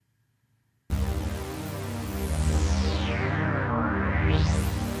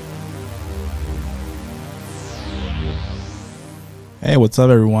Hey, what's up,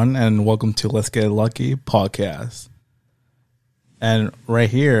 everyone, and welcome to Let's Get Lucky podcast. And right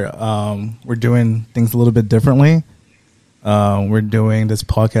here, we're doing things a little bit differently. We're doing this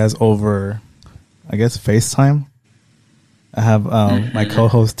podcast over, I guess, FaceTime. I have my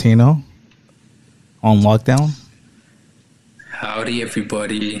co-host Tino on lockdown. Howdy,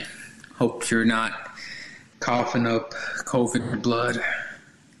 everybody. Hope you're not coughing up COVID blood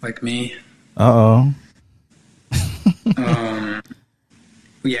like me. Uh-oh.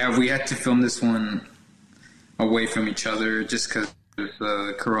 Yeah, we had to film this one away from each other just because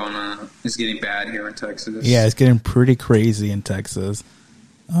the corona is getting bad here in Texas. Yeah, it's getting pretty crazy in Texas.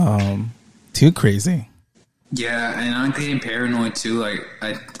 Too crazy. Yeah, and I'm getting paranoid too. Like,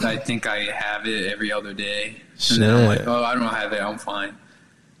 I think I have it every other day. Shit. And then I'm like, oh, I don't have it. I'm fine.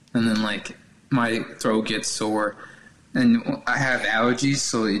 And then, like, my throat gets sore. And I have allergies,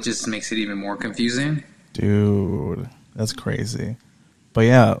 so it just makes it even more confusing. Dude, that's crazy. But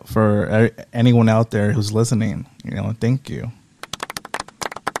yeah, for anyone out there who's listening, thank you.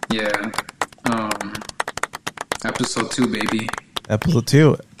 Yeah. Episode 2, baby. Episode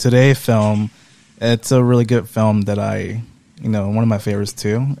 2. Today film, it's a really good film that one of my favorites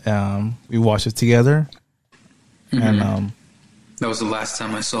too. We watched it together. Mm-hmm. And that was the last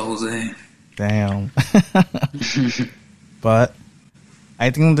time I saw Jose. Damn. But I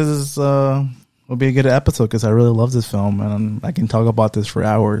think this is will be a good episode because I really love this film and I can talk about this for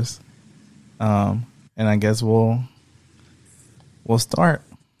hours. And I guess we'll start.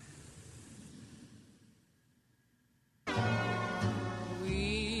 We'll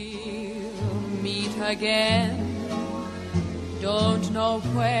meet again. Don't know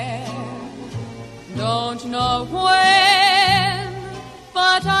where, don't know when,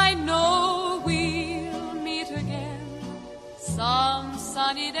 but I know we'll meet again some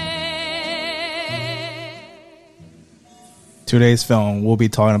sunny day. Today's film, we'll be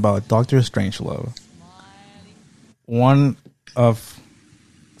talking about Dr. Strangelove. One of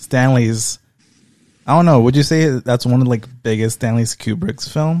Stanley's, I don't know, would you say that's one of the biggest Stanley Kubrick's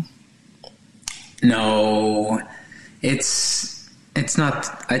film? No, it's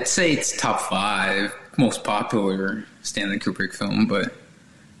not. I'd say it's top 5 most popular Stanley Kubrick film, but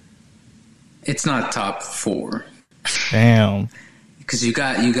it's not top 4. Damn. Because you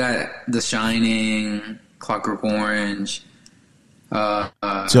got The Shining, Clockwork Orange,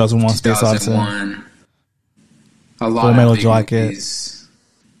 2001: Space Odyssey, a lot Full Metal of big Jacket. movies.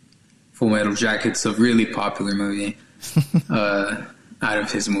 Full Metal Jacket's a really popular movie out of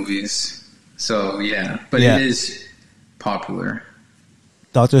his movies. So yeah, but it is popular.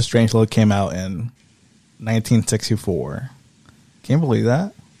 Dr. Strangelove came out in 1964. Can you believe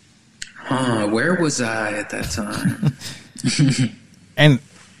that? Where was I at that time? And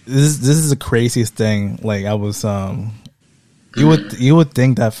this is the craziest thing. Like, I was you would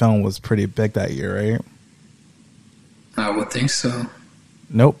think that film was pretty big that year, right? I would think so.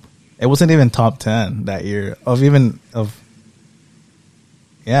 Nope. It wasn't even top 10 that year.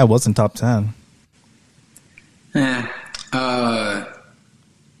 Yeah, it wasn't top 10. Do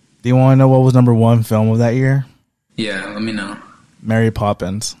you want to know what was number 1 film of that year? Yeah, let me know. Mary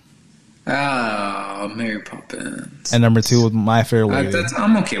Poppins. Oh, Mary Poppins. And number 2 was My Fair Lady.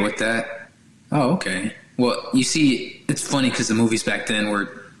 I'm okay with that. Oh, okay. Well, you see, it's funny because the movies back then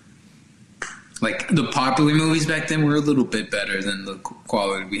were, the popular movies back then were a little bit better than the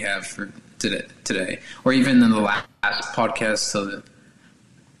quality we have for today. Or even in the last podcast of the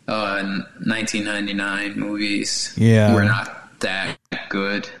 1999 movies. Yeah. Were not that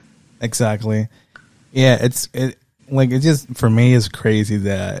good. Exactly. Yeah, it just, for me, is crazy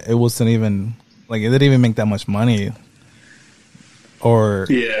that it wasn't even, it didn't even make that much money. Or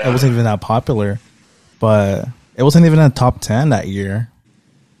it wasn't even that popular. But it wasn't even in the top 10 that year.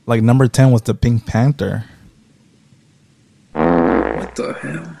 Number 10 was the Pink Panther. What the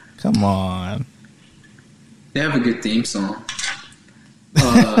hell? Come on. They have a good theme song.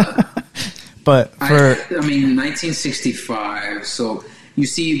 But for... 1965, so you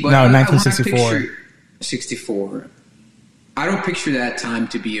see... But no, 1964. 64. I don't picture that time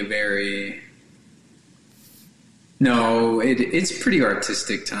to be a very... No, it's a pretty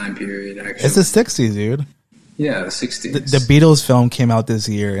artistic time period, actually. It's the 60s, dude. Yeah, the 60s. The Beatles film came out this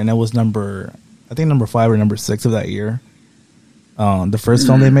year, and it was number 5 or number 6 of that year. The first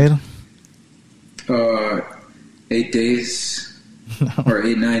film they made? 8 Days or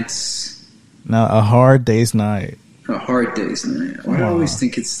 8 Nights. No, A Hard Day's Night. A Hard Day's Night. Why do I always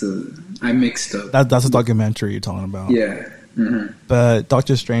think it's I mixed up. That's a documentary you're talking about. Yeah. Mm-hmm. But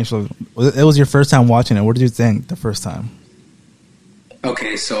Doctor Strangelove, it was your first time watching it. What did you think the first time?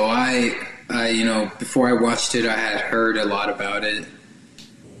 Okay, so I before I watched it, I had heard a lot about it.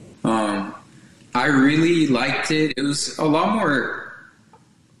 I really liked it. It was a lot more.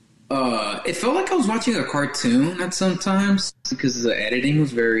 It felt like I was watching a cartoon at sometimes because the editing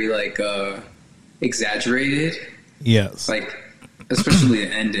was very exaggerated. Yes, like especially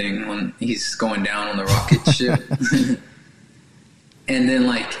the ending when he's going down on the rocket ship, and then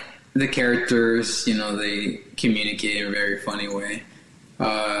like the characters, they communicate in a very funny way.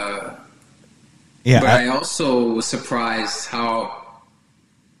 But I also was surprised how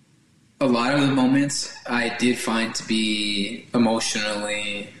a lot of the moments I did find to be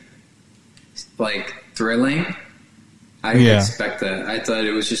emotionally thrilling. I didn't expect that. I thought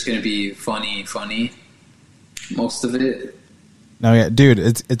it was just going to be funny, most of it. No, yeah, dude,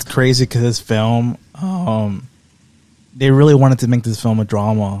 it's crazy because this film, they really wanted to make this film a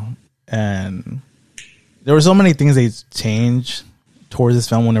drama, and there were so many things they changed towards this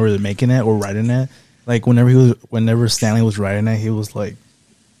film whenever they're making it or writing it. Like whenever Stanley was writing it, he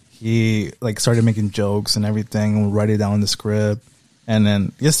started making jokes and everything and would write it down in the script. And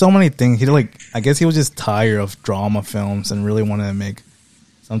then just so many things. I guess he was just tired of drama films and really wanted to make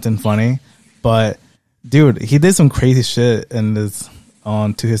something funny. But dude, he did some crazy shit in this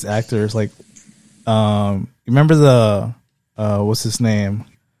to his actors. Remember the what's his name?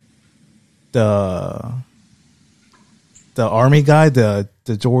 The army guy, the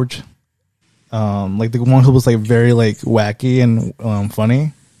George, the one who was very wacky and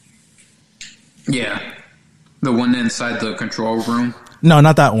funny. Yeah, the one inside the control room. No,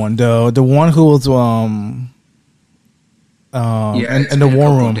 not that one. The one who was in the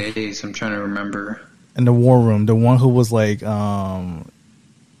war room. Days, I'm trying to remember. In the war room, the one who was the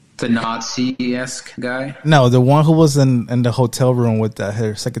Nazi-esque guy. No, the one who was in the hotel room with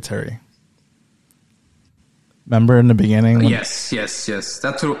her secretary. Remember in the beginning? Yes. That's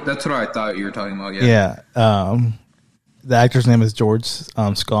what I thought you were talking about. Yeah. The actor's name is George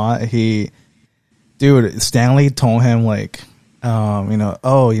Scott. Stanley told him make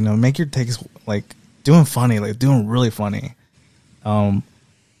your takes doing funny, doing really funny. But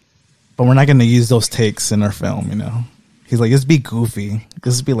we're not going to use those takes in our film. He's like, just be goofy.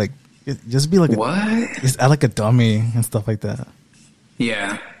 Just be like what? Just act like a dummy and stuff like that.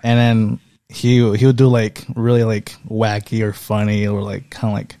 Yeah. And then he'll do really wacky or funny or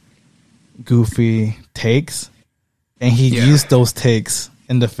kind of goofy takes, and he used those takes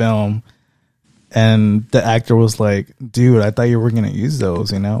in the film. And the actor was like, dude, I thought you were going to use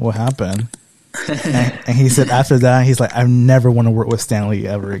those, what happened? and he said after that, he's like, I never want to work with Stanley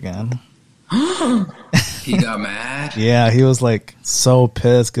ever again. He got mad? Yeah, he was so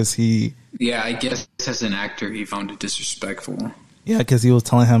pissed because he... Yeah, I guess as an actor, he found it disrespectful. Yeah, because he was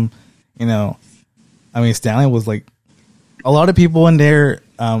telling him, Stanley was a lot of people in there,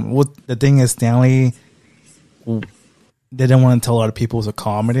 the thing is Stanley... They didn't want to tell a lot of people it was a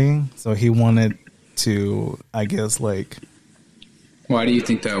comedy, so he wanted to, I guess, Why do you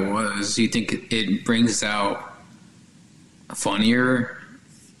think that was? Do you think it brings out funnier?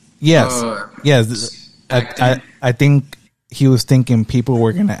 Yes. Yes. I think he was thinking people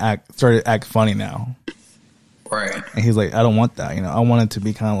were going to act funny now. Right. And he's like, I don't want that. I want it to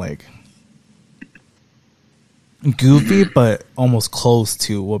be kind of goofy, but almost close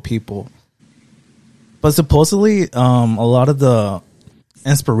to what people... But supposedly, a lot of the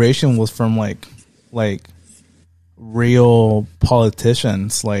inspiration was from real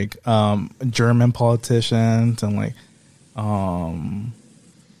politicians, German politicians, and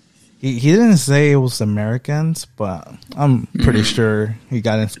he didn't say it was Americans, but I'm pretty sure he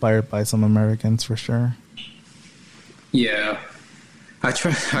got inspired by some Americans for sure. Yeah, I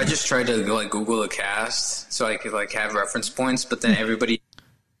just tried to Google a cast so I could have reference points, but then everybody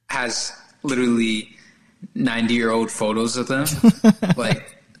has literally 90-year-old photos of them,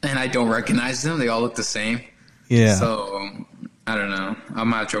 and I don't recognize them. They all look the same. Yeah. So I don't know.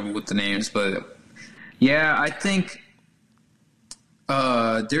 I'm having trouble with the names, but yeah, I think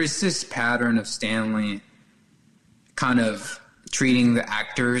there's this pattern of Stanley kind of treating the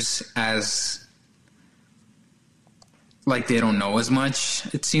actors as they don't know as much.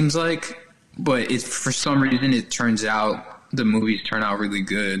 It seems but for some reason it turns out the movies turn out really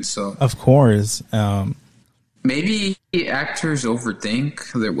good. So of course. Maybe actors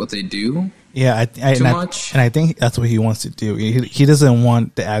overthink what they do. Yeah, too much. And I think that's what he wants to do. He doesn't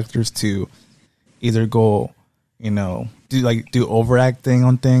want the actors to either go, do overacting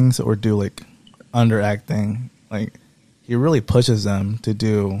on things or do underacting. He really pushes them to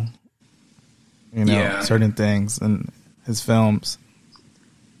do, certain things in his films.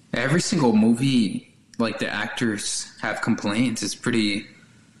 Every single movie, the actors have complaints. It's pretty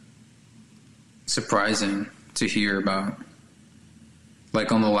surprising to hear about.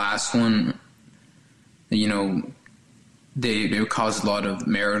 Like on the last one, you know, they caused a lot of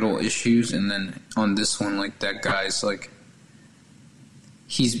marital issues, and then on this one, like that guy's like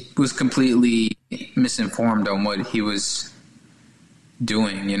was completely misinformed on what he was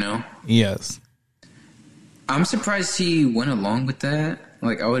doing, you know? Yes. I'm surprised he went along with that.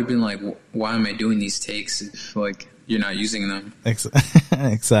 Like, I would have been like, why am I doing these takes if, like, you're not using them?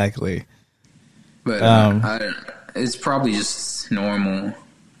 Exactly. But I don't, it's probably just normal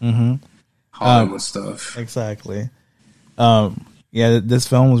Hollywood stuff. Exactly. Yeah, this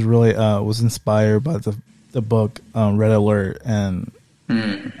film was really was inspired by the book Red Alert, and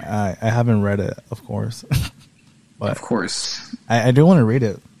I haven't read it, of course. But of course. I do want to read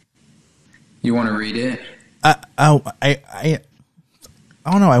it. You want to read it? I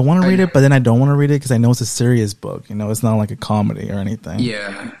don't know. I want to read it, but then I don't want to read it because I know it's a serious book. You know, it's not like a comedy or anything.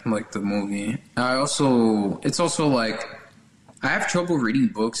 Yeah, like the movie. It's also like, I have trouble reading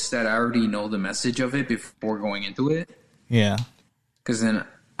books that I already know the message of it before going into it. Yeah. Because then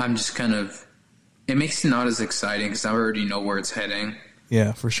I'm just kind of, it makes it not as exciting because I already know where it's heading.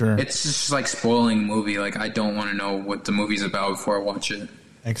 Yeah, for sure. It's just like spoiling a movie. Like, I don't want to know what the movie's about before I watch it.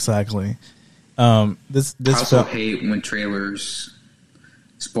 Exactly. This I also hate when trailers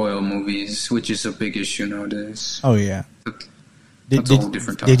spoil movies, which is a big issue nowadays. Oh yeah. That's a whole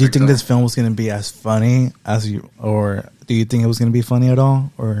different topic. Did you think this film was going to be as funny as you, or do you think it was going to be funny at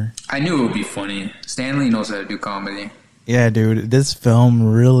all? Or I knew it would be funny. Stanley knows how to do comedy. Yeah, dude, this film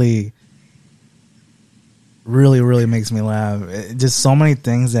really makes me laugh. Just so many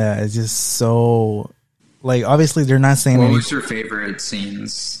things that is just so, like, obviously they're not saying. What was your favorite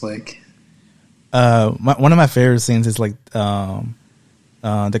scenes? Like, one of my favorite scenes is like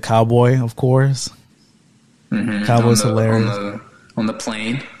the cowboy, of course. Cowboy's hilarious on the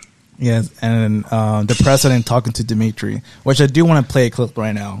plane. Yes, and the president talking to Dimitri, which I do want to play a clip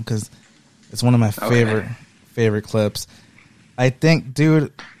right now because it's one of my favorite clips. I think,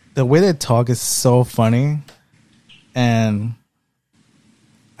 dude, the way they talk is so funny, and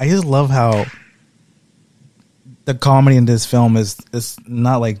I just love how the comedy in this film is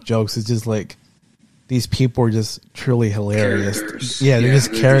not like jokes. It's just like these people are just truly hilarious. Characters. Yeah, they're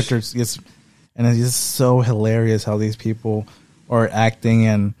just characters. And it's just so hilarious how these people are acting,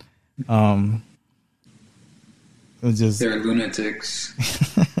 and it was just, they're lunatics.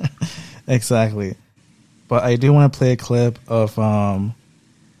 Exactly. But I do want to play a clip of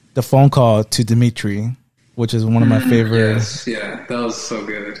the phone call to Dimitri, which is one of my favorite. Yes, yeah, that was so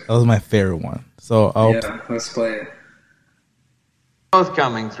good. That was my favorite one. So let's play it. Both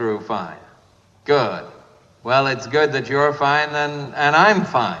coming through fine. Good. Well, it's good that you're fine then, and I'm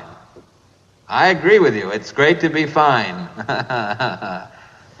fine. I agree with you. It's great to be fine.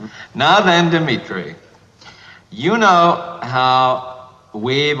 Now then, Dimitri, you know how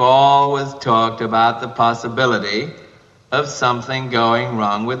we've always talked about the possibility of something going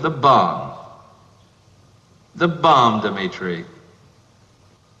wrong with the bomb. The bomb, Dimitri.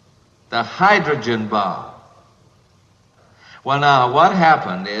 The hydrogen bomb. Well, now, what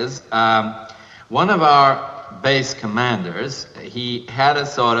happened is one of our base commanders, he had a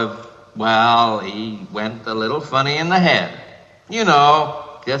sort of, well, he went a little funny in the head. You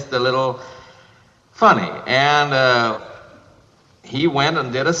know, just a little funny. And he went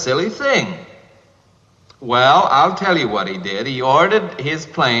and did a silly thing. Well, I'll tell you what he did. He ordered his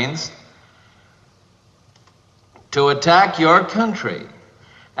planes to attack your country.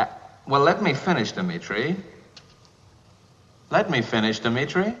 Well, let me finish, Dimitri. Let me finish,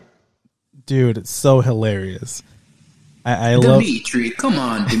 Dimitri. Dude, it's so hilarious. I Dimitri, come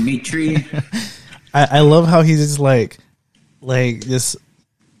on, Dimitri. I love how he's just like just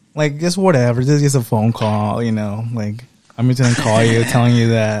whatever. This is a phone call, you know. Like, I'm just gonna call you, telling you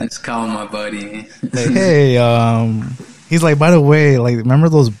that. Let's call my buddy. Like, hey, he's like, by the way, like, remember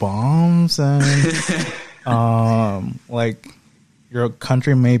those bombs and like, your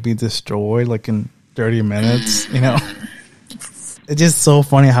country may be destroyed like in 30 minutes, you know. It's just so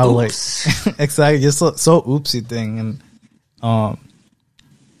funny how oops. Like exactly just so oopsie thing, and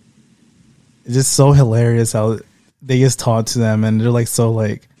it's just so hilarious how they just talk to them, and they're like so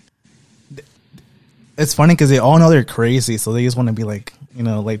like, it's funny because they all know they're crazy, so they just want to be like, you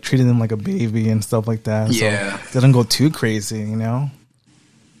know, like treating them like a baby and stuff like that. Yeah, so they don't go too crazy, you know.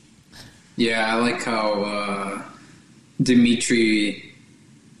 Yeah, I like how Dimitri,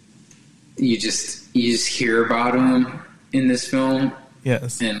 you just hear about him in this film.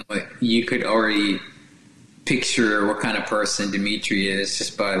 Yes. And like, you could already picture what kind of person Dimitri is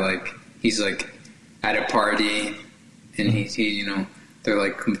just by like, he's like at a party and he you know, They're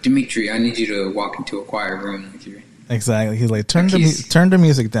like, Dimitri, I need you to walk into a quiet room with you. Exactly. He's like, turn the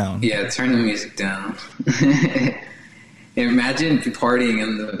music down. Yeah, turn the music down. Imagine partying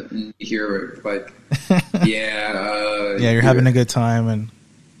and you hear like, you're having a good time and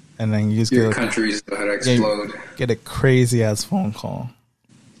then you just your country's about to explode. Get a crazy ass phone call.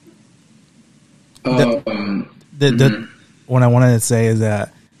 What I wanted to say is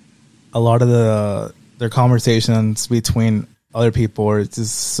that a lot of their conversations between other people are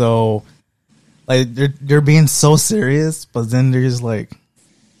just so like they're being so serious, but then they're just like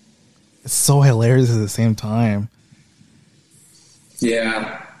it's so hilarious at the same time.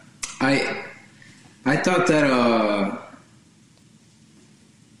 Yeah, I thought that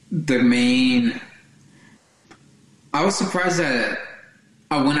I was surprised that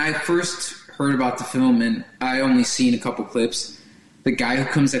when I first heard about the film and I only seen a couple clips, the guy who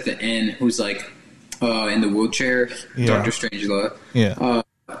comes at the end who's like in the wheelchair, Dr. Strangelove. Yeah.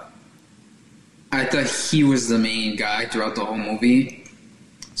 I thought he was the main guy throughout the whole movie.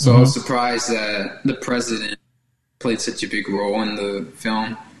 So I was surprised that the president played such a big role in the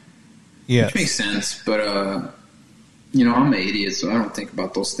film. Yeah. Which makes sense, but I'm an idiot, so I don't think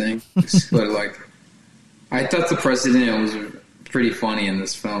about those things. But like I thought the president was pretty funny in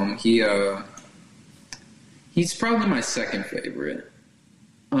this film. He's probably my second favorite.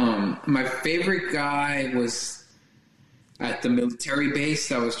 My favorite guy was at the military base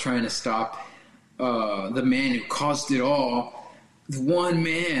that was trying to stop the man who caused it all. The one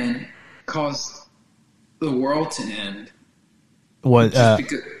man caused the world to end. What?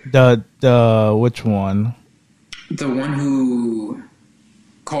 The which one? The one who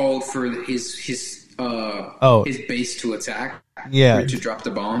called for his base to attack. Yeah, to drop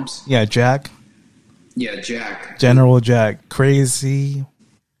the bombs. Yeah, Jack. Yeah, Jack. General Jack. Crazy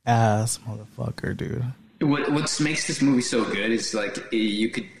ass motherfucker, dude. What makes this movie so good is like you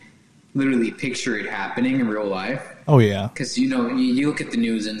could literally picture it happening in real life. Oh yeah, because you look at the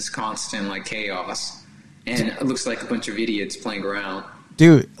news and it's constant like chaos, and it looks like a bunch of idiots playing around.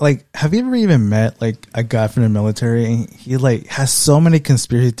 Dude, like, have you ever even met like a guy from the military? And he like has so many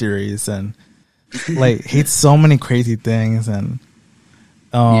conspiracy theories and like hates so many crazy things and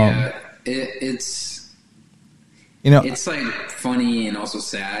it's it's like funny and also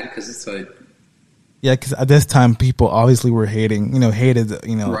sad because it's like because at this time people obviously were hated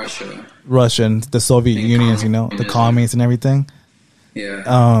Russia and the Soviet Union, the communists and everything.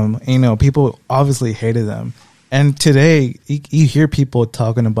 Yeah. People obviously hated them. And today, you hear people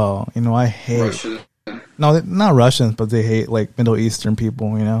talking about, I hate... Russia. No, not Russians, but they hate, like, Middle Eastern people,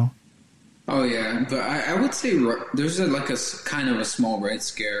 Oh, yeah. But I would say there's a kind of a small Red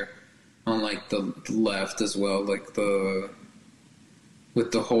Scare on, like, the left as well. Like,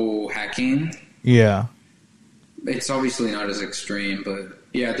 with the whole hacking. Yeah. It's obviously not as extreme, but,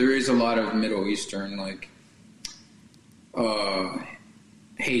 yeah, there is a lot of Middle Eastern, like...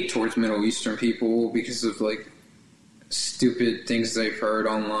 hate towards Middle Eastern people because of, like... stupid things they've heard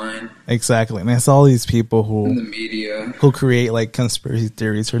online. Exactly. And it's all these people who in the media who create like conspiracy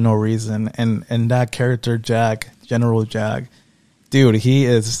theories for no reason. And that character Jack, General Jack, dude, he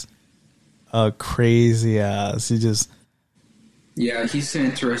is a crazy ass. He's an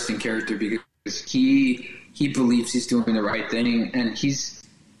interesting character because he believes he's doing the right thing and he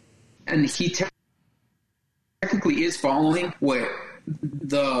technically is following what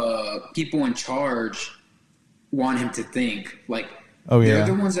the people in charge want him to think. Like, they're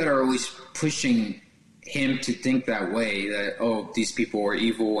the ones that are always pushing him to think that way, that, these people are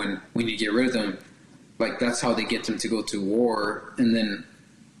evil and we need to get rid of them. Like, that's how they get them to go to war. And then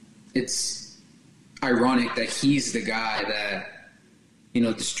it's ironic that he's the guy that,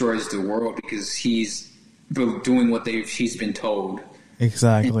 destroys the world because he's doing what he's been told.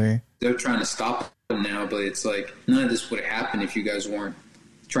 Exactly. And they're trying to stop him now, but it's like, none of this would have happened if you guys weren't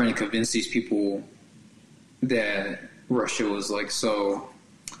trying to convince these people that Russia was like so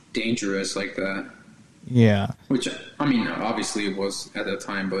dangerous like that. Yeah. Which, I mean, obviously it was at that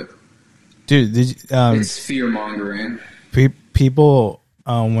time, but dude, it's fear mongering. People,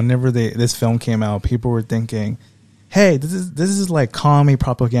 whenever this film came out, people were thinking, "Hey, this is like commie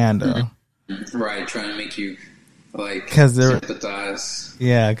propaganda." Mm-hmm. Right, trying to make you like sympathize.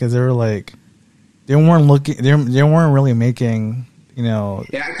 Yeah, because they were like, they weren't really making, Yeah,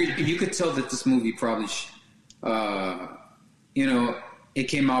 you could tell that this movie probably. It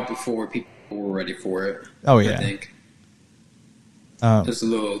came out before people were ready for it. Oh, yeah. I think. Just a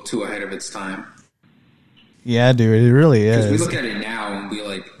little too ahead of its time. Yeah, dude, it really is. Because we look at it now and be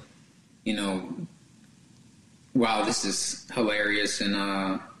like, wow, this is hilarious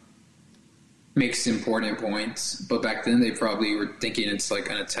and, makes important points, but back then they probably were thinking it's like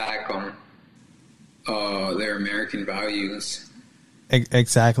an attack on their American values.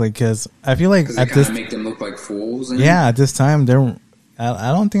 Exactly, because I feel like At this make them look like fools. Yeah, at this time I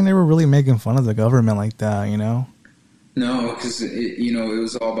don't think they were really making fun of the government like that, you know. No, because it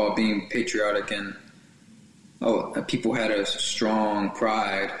was all about being patriotic, and people had a strong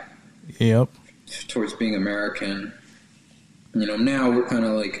pride. Yep. Towards being American. Now we're kind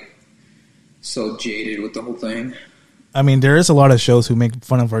of like so jaded with the whole thing. I mean, there is a lot of shows who make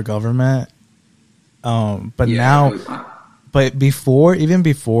fun of our government, but now, but even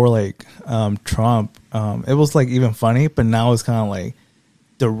before like Trump, it was like even funny. But now it's kind of like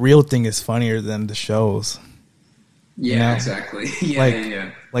the real thing is funnier than the shows. Yeah, you know? Exactly.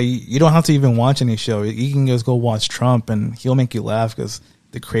 Yeah. Like you don't have to even watch any show. You can just go watch Trump, and he'll make you laugh because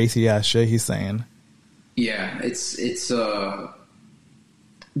the crazy ass shit he's saying. Yeah, it's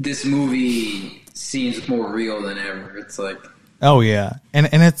this movie seems more real than ever. It's like, oh yeah, and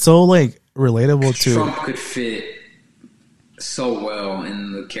it's so like relatable to Trump could fit so well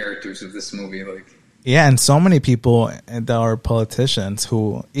in the characters of this movie. Like, yeah, and so many people that are politicians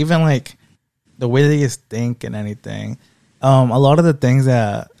who even like the way they just think and anything. A lot of the things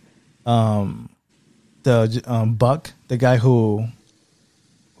that the Buck, the guy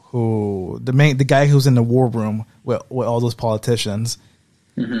the guy who's in the war room with all those politicians,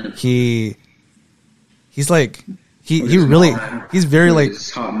 mm-hmm. he's like he's very like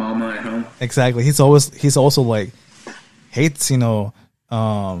his hot mama at home. Exactly. He's also like hates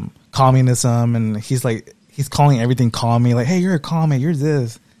communism, and he's calling everything commie, like, hey, you're a commie, you're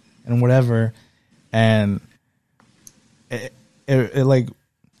this and whatever, and it like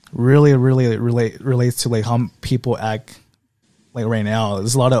really relates to like how people act like right now.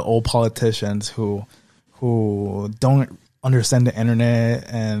 There's a lot of old politicians who don't understand the internet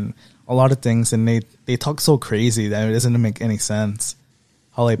and a lot of things, and they talk so crazy that it doesn't make any sense.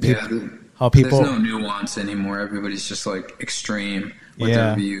 How like people, there's no nuance anymore. Everybody's just like extreme with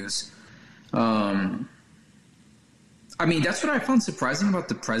their views. I mean, that's what I found surprising about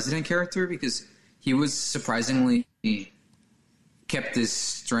the president character, because he was surprisingly kept this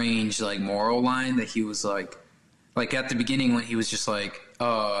strange like moral line that he was like at the beginning when he was just like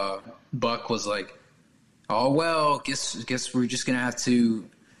Buck was like, oh well, guess we're just gonna have to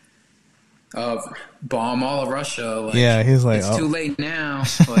bomb all of Russia. Like, yeah, he's like, it's too late now.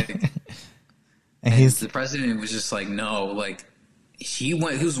 Like, and the president was just like, no, like he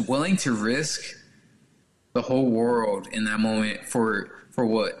was willing to risk the whole world in that moment for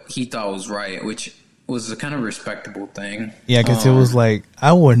what he thought was right, which was a kind of respectable thing. Yeah, because it was like,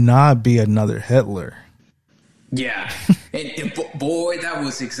 I would not be another Hitler. Yeah, and boy, that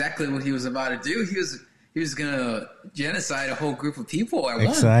was exactly what he was about to do. He was gonna genocide a whole group of people at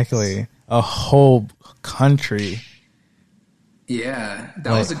once. Exactly, a whole country. Yeah,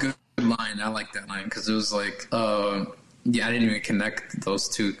 that was a good line. I like that line because it was like, I didn't even connect those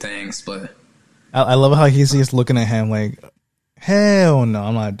two things, but I love how he's just looking at him like, hell no,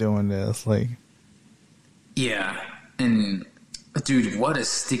 I'm not doing this. Like, yeah, and dude, what a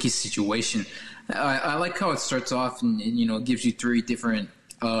sticky situation. I like how it starts off and it gives you three different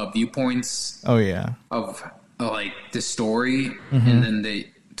viewpoints. Oh yeah, of like the story, mm-hmm. and then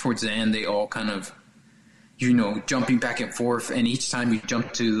towards the end they all kind of jumping back and forth, and each time you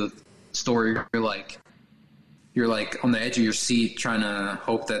jump to the story, you're like on the edge of your seat trying to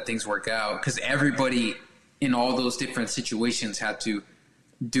hope that things work out, because everybody in all those different situations had to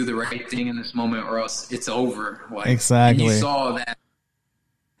do the right thing in this moment or else it's over. Like, exactly. And you saw that.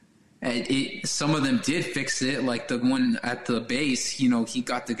 Some of them did fix it, like the one at the base. He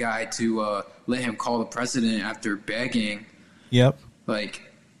got the guy to let him call the president after begging. Yep. Like,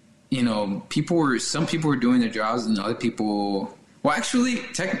 some people were doing their jobs, and other people. Well, actually,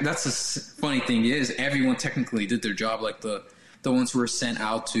 that's the funny thing is everyone technically did their job. Like the ones who were sent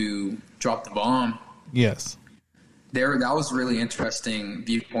out to drop the bomb. Yes. That was really interesting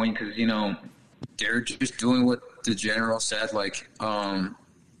viewpoint, because they're just doing what the general said. Like, and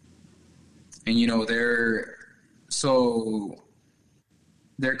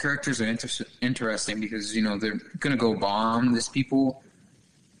their characters are interesting because they're gonna go bomb these people.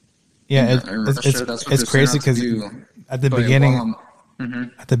 Yeah, it's crazy because at the beginning,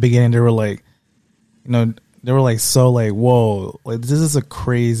 at the beginning they were like, so like, whoa, like this is a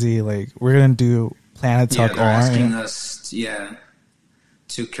crazy, like we're gonna do Planet Talk they're asking us,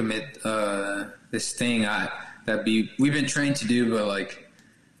 to commit this thing that we've been trained to do, but like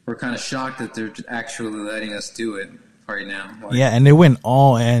we're kind of shocked that they're actually letting us do it right now. Like, yeah, and they went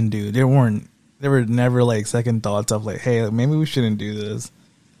all in, dude. There were never like second thoughts of like, hey, maybe we shouldn't do this.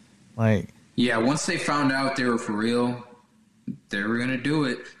 Like, Yeah, once they found out they were for real, they were gonna do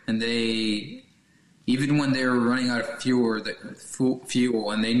it, and they, even when they were running out of fuel,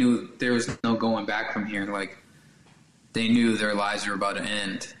 and they knew there was no going back from here, like they knew their lives were about to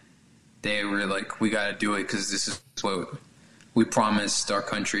end. They were like, "We got to do it because this is what we promised our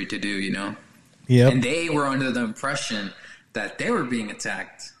country to do," you know. Yeah. And they were under the impression that they were being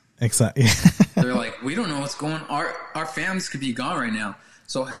attacked. Exactly. They're like, "We don't know what's going on. Our families could be gone right now.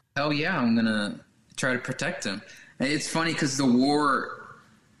 So hell yeah, I'm gonna try to protect them." And it's funny because the war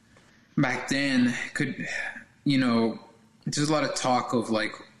back then could, you know, there's a lot of talk of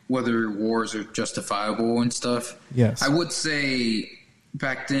like whether wars are justifiable and stuff. Yes. I would say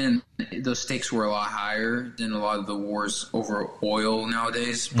back then the stakes were a lot higher than a lot of the wars over oil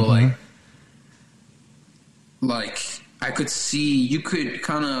nowadays. But like I could see you could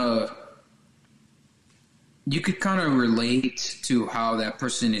kind of relate to how that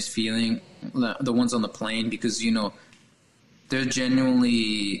person is feeling, the ones on the plane, because, you know, they're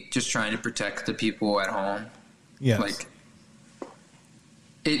genuinely just trying to protect the people at home. Yes. Like,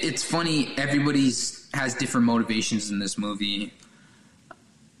 it's funny, everybody's has different motivations in this movie.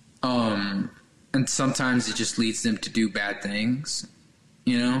 And sometimes it just leads them to do bad things,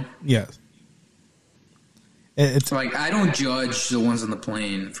 you know? Yes. It's like, I don't judge the ones on the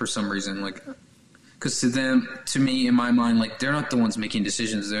plane for some reason, like, because to me, in my mind, like, they're not the ones making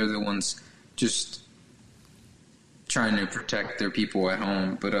decisions. They're the ones just trying to protect their people at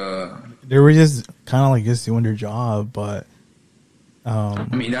home. But they were just kind of like just doing their job. But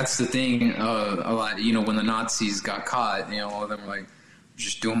I mean, that's the thing. A lot, you know, when the Nazis got caught, you know, all of them were like,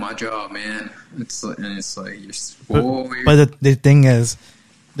 "Just doing my job, man." It's like but the thing is,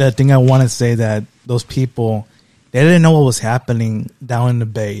 the thing I want to say that those people, they didn't know what was happening down in the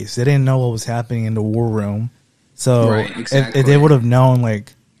base. They didn't know what was happening in the war room. So right, exactly. if they would have known,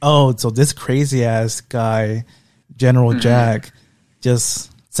 like, oh, so this crazy ass guy, General Jack,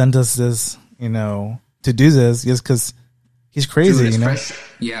 just sent us this, you know, to do this just because he's crazy, Dude, you know?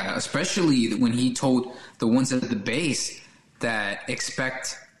 Yeah, especially when he told the ones at the base that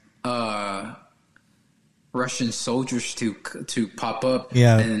expect Russian soldiers to pop up,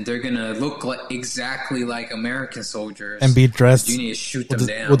 and they're gonna look exactly like American soldiers and be dressed. You need to shoot them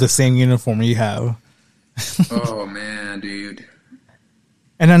down with the same uniform you have. Oh man, dude!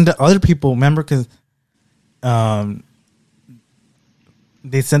 And then the other people, remember, because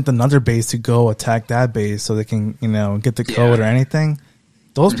they sent another base to go attack that base so they can, you know, get the code or anything.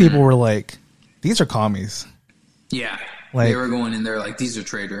 Those people were like, "These are commies." Yeah, like, they were going in there like, "These are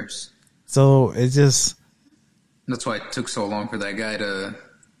traitors." So it just. That's why it took so long for that guy to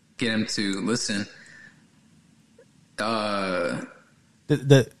get him to listen.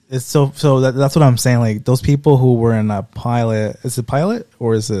 It's so that's what I'm saying. Like, those people who were in a pilot, is it pilot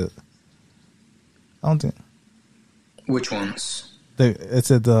or is it? I don't think. Which ones?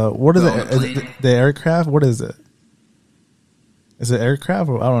 Is it the aircraft? What is it? Is it aircraft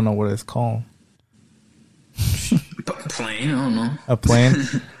or I don't know what it's called. Plane? I don't know. A plane.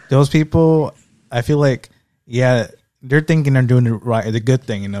 Those people, I feel like. Yeah, they're thinking they're doing the good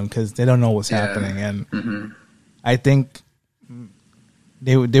thing, you know, because they don't know what's happening, and I think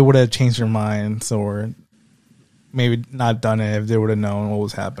they would have changed their minds or maybe not done it if they would have known what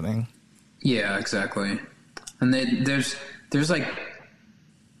was happening. Yeah, exactly. And there's like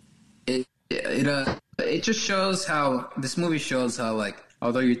it just shows how this movie shows how, like,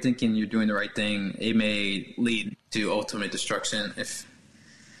 although you're thinking you're doing the right thing, it may lead to ultimate destruction if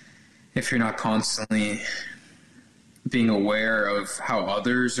you're not constantly being aware of how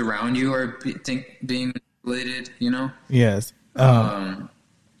others around you are being manipulated, you know? Yes. And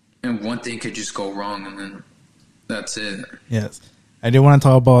one thing could just go wrong, and then that's it. Yes. I did want to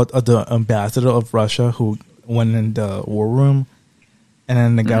talk about the ambassador of Russia who went in the war room, and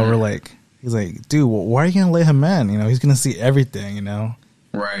then the guy were like, he's like, "Dude, why are you going to let him in? You know, he's going to see everything, you know?"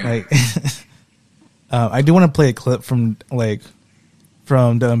 Right. Like, I do want to play a clip from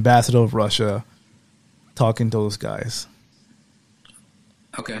the ambassador of Russia talking to those guys.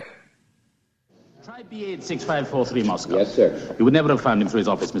 Okay. Try BA-6543 Moscow. Yes, sir. You would never have found him through his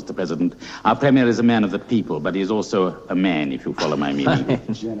office, Mr. President. Our premier is a man of the people, but he is also a man, if you follow my meaning.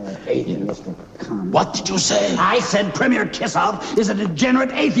 Degenerate atheist. What did you say? I said Premier Kisov is a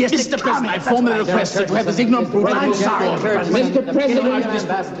degenerate atheist. Mr. President, I formally request that you have this ignorant brute... I'm sorry, Mr.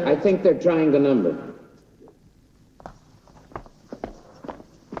 President. I think they're trying the number.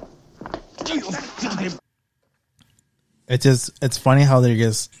 It's funny how they're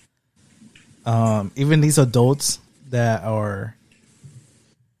just even these adults that are,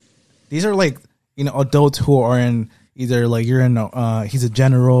 these are like, you know, adults who are in, either like you're in, he's a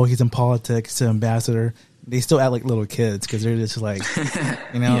general, he's in politics, he's an ambassador. They still act like little kids because they're just like,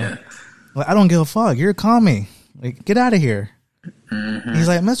 you know, Yeah. like, I don't give a fuck. You're a commie. Like, get out of here. Mm-hmm. He's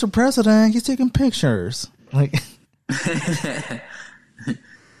like, Mr. President, he's taking pictures. Like,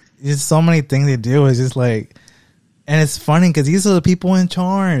 there's so many things they do. It's just like, and it's funny because these are the people in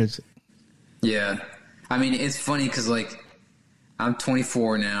charge. Yeah. I mean, it's funny because, like, I'm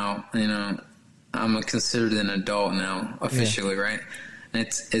 24 now, you know, I'm considered an adult now, officially, right? And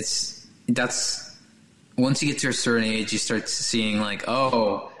that's, once you get to a certain age, you start seeing, like,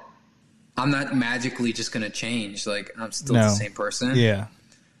 oh, I'm not magically just going to change. Like, I'm still the same person. Yeah.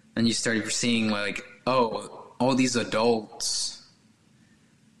 And you start seeing, like, oh, all these adults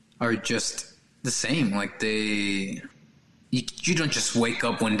are just the same. Like, you don't just wake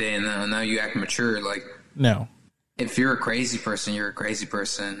up one day and now you act mature. Like, no. If you're a crazy person, you're a crazy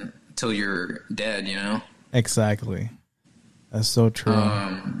person until you're dead, you know? Exactly. That's so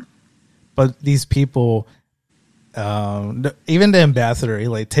true. But these people, even the ambassador,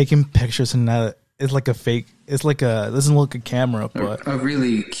 like taking pictures and that, it's like a fake. It's like it doesn't look a camera, but a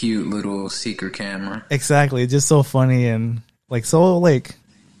really cute little secret camera. Exactly. It's just so funny and like so like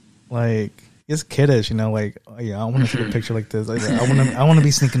it's kiddish, you know. Like, oh, yeah, I want to take a picture like this. Like, I want to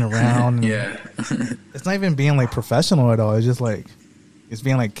be sneaking around. Yeah. It's not even being like professional at all. It's just like it's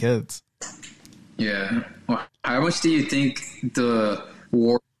being like kids. Yeah. Well, how much do you think the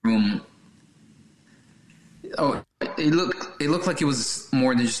war room? Oh, it looked like it was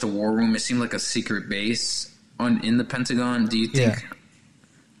more than just a war room. It seemed like a secret base in the Pentagon. Do you think? Yeah.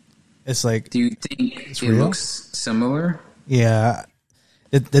 It's like. Do you think it real? looks similar? Yeah.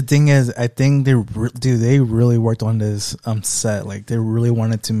 The thing is, I think they really worked on this set. Like they really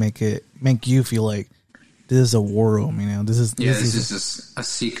wanted to make you feel like this is a war room. You know, this is just a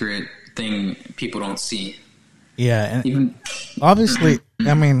secret thing people don't see. Yeah, and even obviously,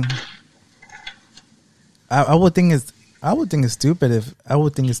 I mean, I would think it's stupid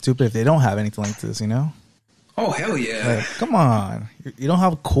if they don't have anything like this. You know? Oh hell yeah! Like, come on, you don't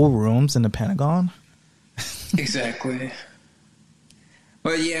have cool rooms in the Pentagon. Exactly.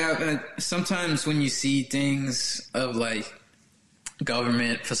 But yeah, sometimes when you see things of like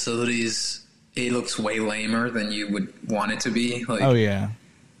government facilities, it looks way lamer than you would want it to be. Like, oh yeah,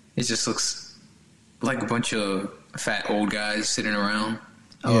 it just looks like a bunch of fat old guys sitting around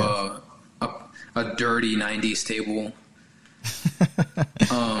a dirty '90s table.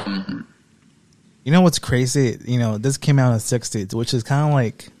 You know what's crazy? You know, this came out in the '60s, which is kind of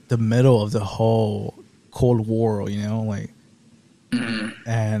like the middle of the whole Cold War. You know, like. Mm-hmm.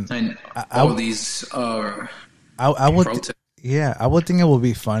 And all these I would I would think it would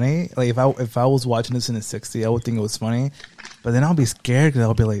be funny. Like if I was watching this in the '60s, I would think it was funny, but then I'll be scared because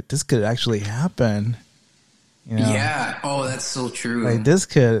I'll be like, this could actually happen. You know? Yeah. Oh, that's so true. Like this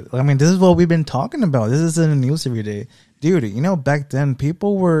is what we've been talking about. This is in the news every day, dude. You know, back then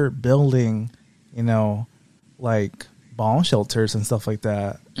people were building, you know, like bomb shelters and stuff like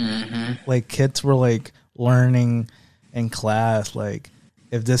that. Mm-hmm. Like kids were like learning in class, like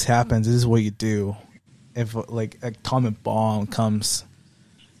if this happens, this is what you do. If like an atomic bomb comes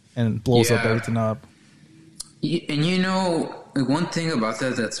and blows up everything up. And you know, one thing about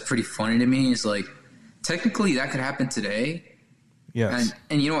that's pretty funny to me is like technically that could happen today. Yes.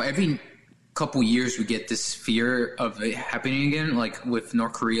 And you know, every couple years we get this fear of it happening again. Like with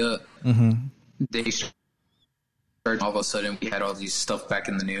North Korea, they started, all of a sudden we had all these stuff back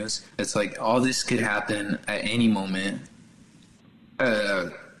in the news. It's like all this could happen at any moment.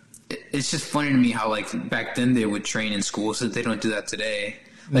 It's just funny to me how like back then they would train in school, so they don't do that today.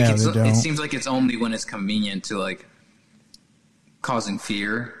 Like it seems like it's only when it's convenient to like causing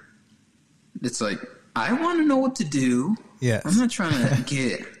fear. It's like I want to know what to do. Yes. I'm not trying to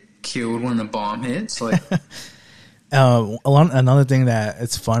get killed when the bomb hits. Like another thing that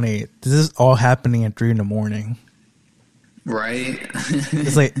it's funny. This is all happening at 3 a.m. Right?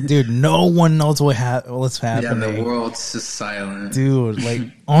 It's like, dude, no one knows what's happening. Yeah, the world's just silent. Dude, like,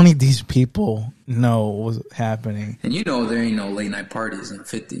 only these people know what's happening. And you know there ain't no late night parties in the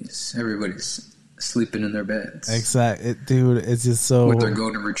 50s. Everybody's sleeping in their beds. Exactly. Dude, it's just so... with their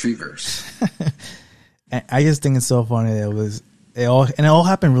golden retrievers. And I just think it's so funny that it all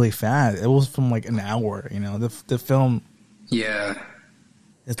happened really fast. It was from like an hour, you know. The film... Yeah.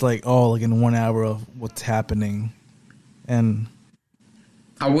 It's like, like in 1 hour of what's happening. And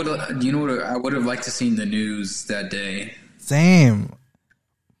I would have liked to seen the news that day. Same.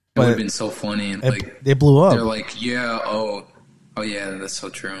 It would have been so funny. Like they blew up. They're like, yeah, oh yeah, that's so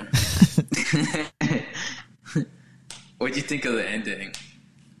true. What'd you think of the ending?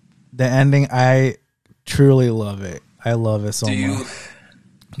 The ending, I truly love it. I love it so Do you? much.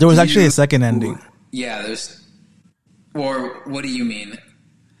 There was actually a second ending. Yeah, there's. Or what do you mean?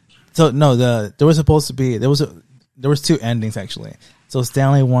 So no, there was supposed to be there was two endings actually. So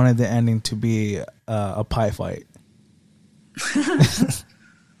Stanley wanted the ending to be a pie fight.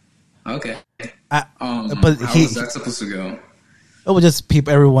 Okay. But how was that supposed to go? It was just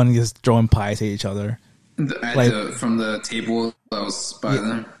everyone just throwing pies at each other. From the table that was by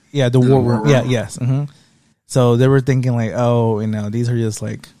them? Yeah, the war room. Yeah, yes. Mm-hmm. So they were thinking like, oh, these are just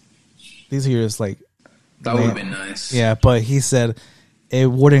like. That would have been nice. Yeah, but he said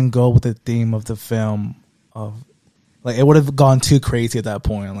it wouldn't go with the theme of the film. It would have gone too crazy at that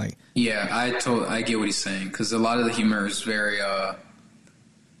point. Like, yeah, I get what he's saying because a lot of the humor is very,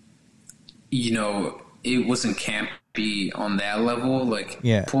 it wasn't campy on that level. Like,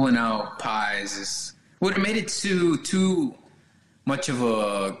 pulling out pies would have made it too much of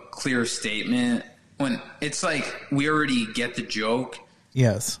a clear statement. When it's like we already get the joke.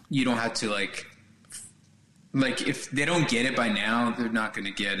 Yes, you don't have to like if they don't get it by now, they're not going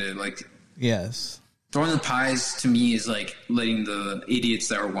to get it. Like, yes, throwing the pies to me is like letting the idiots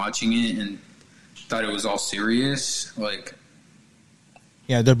that were watching it and thought it was all serious. Like,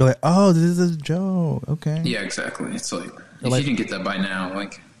 yeah, they'll be like, "Oh, this is a joke." Okay. Yeah, exactly. It's like if you didn't get that by now,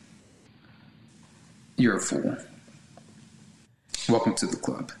 like, you're a fool. Welcome to the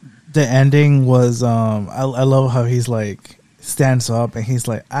club. The ending was I love how he's like stands up and he's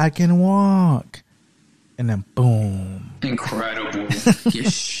like, "I can walk," and then boom, incredible.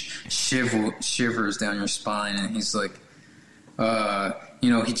 Shivers down your spine, and he's like,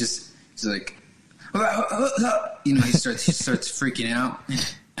 he's like, he starts freaking out,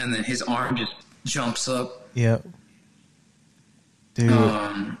 and then his arm just jumps up. Yep,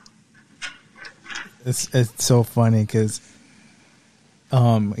 dude, it's so funny because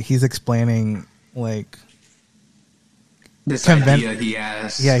he's explaining like this idea he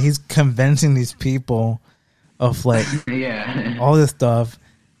has. Yeah, he's convincing these people of like all this stuff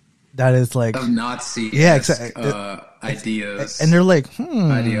that is like of Nazi ideas, and they're like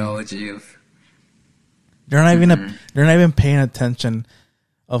ideology of. They're not even paying attention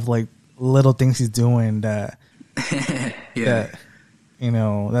of like little things he's doing that that's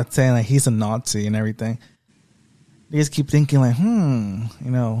saying like he's a Nazi and everything. They just keep thinking like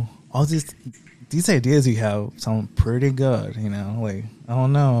all these ideas you have sound pretty good, like I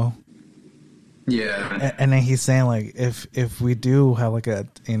don't know. Yeah. And then he's saying like if we do have like a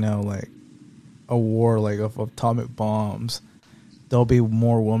like a war like of atomic bombs, there'll be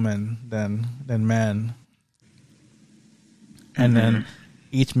more women than men. And then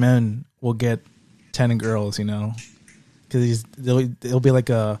each man will get 10 girls, because there'll be like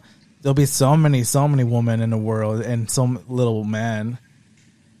there'll be so many women in the world and some little man,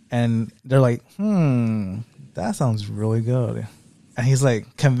 and they're like, that sounds really good. And he's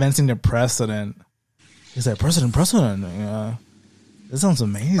like convincing the president. He's like, President, this sounds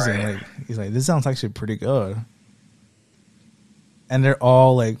amazing. Right. Like he's like, this sounds actually pretty good. And they're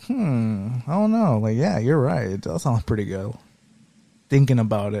all like, I don't know. Like, yeah, you're right. That sounds pretty good. Thinking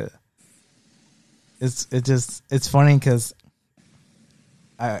about it, it's funny because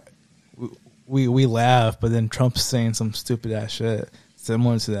we laugh, but then Trump's saying some stupid ass shit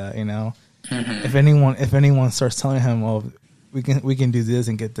similar to that. If anyone starts telling him, "Oh, we can do this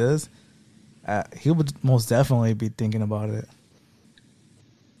and get this," he would most definitely be thinking about it.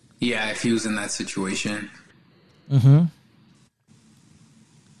 Yeah, if he was in that situation,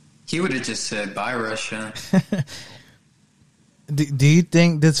 he would have just said, "Bye, Russia." Do you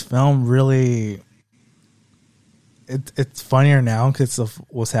think this film really it's funnier now because of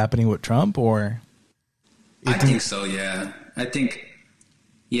what's happening with Trump, or? I think so. Yeah, I think.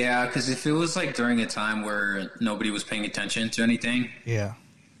 Yeah, because if it was like during a time where nobody was paying attention to anything, yeah,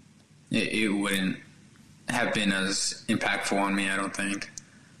 it wouldn't have been as impactful on me. I don't think.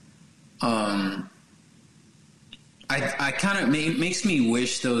 I kind of makes me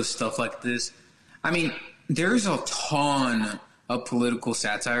wish there was stuff like this. I mean, there's a ton of political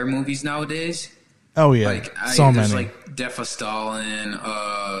satire movies nowadays. Oh yeah, like so there's many. Like Death of Stalin,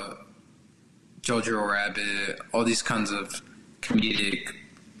 Jojo Rabbit, all these kinds of comedic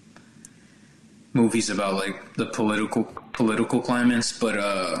movies about like the political climates, but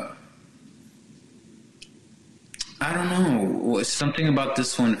I don't know. Something about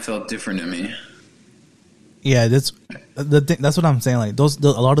this one felt different to me. Yeah, that's what I'm saying. Like a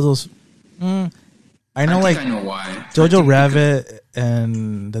lot of those. I know why. Jojo Rabbit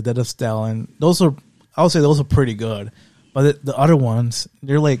and The Death of Stalin. I would say those are pretty good, but the other ones,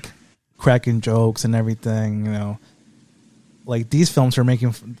 they're like cracking jokes and everything. Like these films are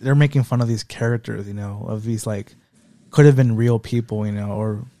making fun of these characters. Of these like could have been real people, you know,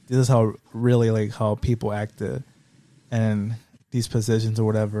 or this is how really like how people acted and these positions or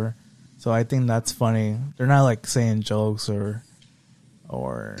whatever. So I think that's funny. They're not like saying jokes or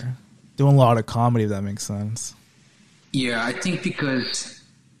doing a lot of comedy, if that makes sense. Yeah, I think because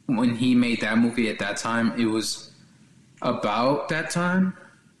when he made that movie at that time, it was about that time.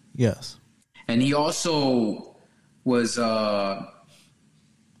 Yes. And he also was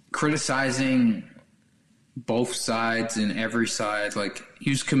criticizing both sides and every side. Like, he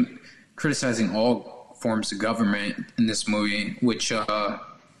was criticizing all forms of government in this movie, which I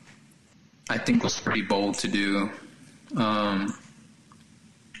think was pretty bold to do.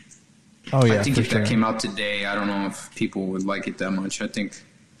 Oh yeah, I think if sure. that came out today, I don't know if people would like it that much. I think,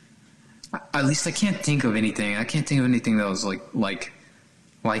 at least I can't think of anything. I can't think of anything that was like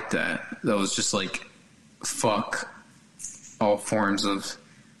that. That was just like, fuck all forms of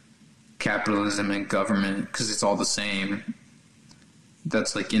capitalism and government because it's all the same.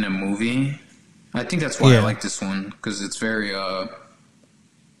 That's like in a movie. I think that's why I like this one, because it's very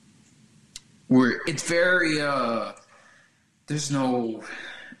there's no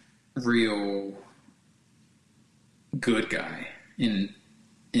real good guy in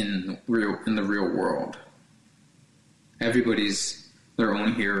the real world. Everybody's their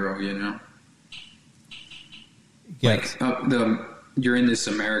own hero, you know. Yes. Like you're in this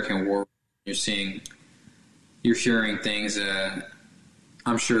American war. You're hearing things that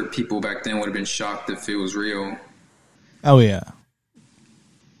I'm sure people back then would have been shocked if it was real. Oh yeah.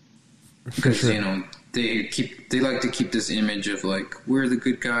 Because sure. you know they like to keep this image of like, we're the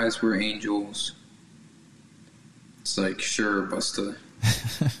good guys, we're angels. It's like, sure, Busta.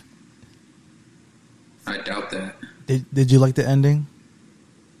 I doubt that. Did you like the ending?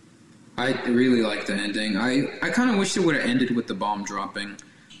 I really liked the ending. I kind of wish it would have ended with the bomb dropping,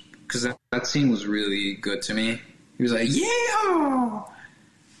 because that scene was really good to me. He was like, yeah!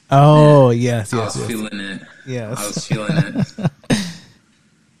 Oh, yes. I was feeling it. Yes. I was feeling it.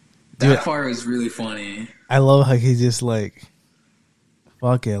 That part was really funny. I love how he just like,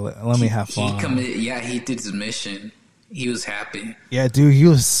 fuck it, let me have fun. He did his mission. He was happy. Yeah, dude, he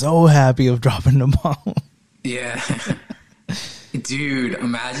was so happy of dropping the bomb. Yeah. Dude,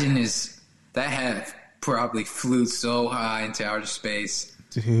 imagine that had probably flew so high into outer space.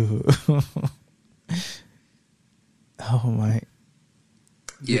 Dude. Oh my.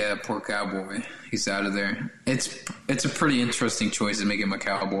 Yeah, poor cowboy. He's out of there. It's a pretty interesting choice to make him a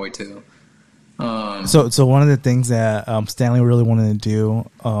cowboy too. So one of the things that Stanley really wanted to do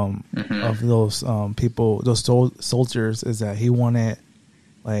of those people, those soldiers, is that he wanted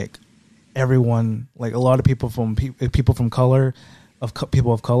like everyone, like a lot of people from color,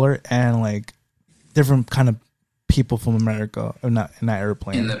 people of color, and like different kind of people from America, or not in that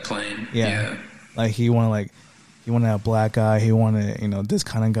airplane. In the plane, yeah. Like he wanted a black guy. He wanted, this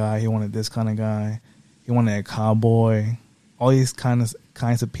kind of guy. He wanted this kind of guy. He wanted a cowboy. All these kinds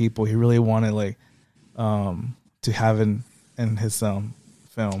of people. He really wanted to have in his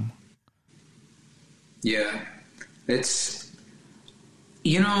film. Yeah, it's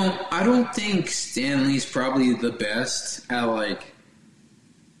I don't think Stanley's probably the best at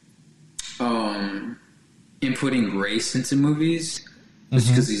inputting race into movies, just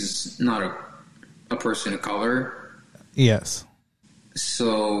because he's not a person of color. Yes.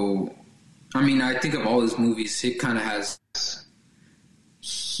 So, I mean, I think of all his movies, he kind of has.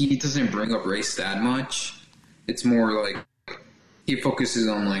 He doesn't bring up race that much. It's more like he focuses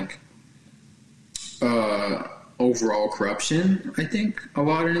on overall corruption, I think, a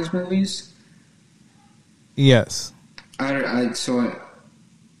lot in his movies. Yes. I don't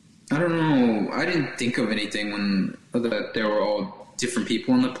know. I didn't think of anything that they were all different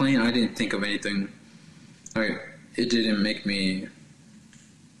people on the plane. I didn't think of anything. It didn't make me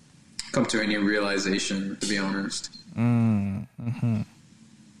come to any realization, to be honest. Mm-hmm.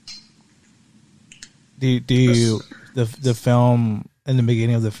 Do you the film, in the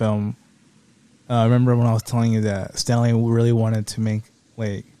beginning of the film, remember when I was telling you that Stanley really wanted to make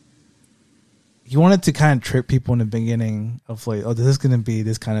he wanted to kind of trick people in the beginning of this is going to be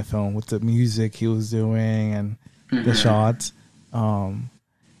this kind of film with the music he was doing and the shots.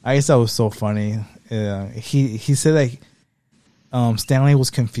 I guess that was so funny. He said that Stanley was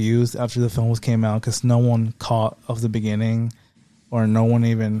confused after the film came out because no one caught of the beginning, or no one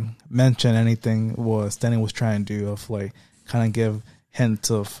even mentioned anything what Stanley was trying to do of kind of give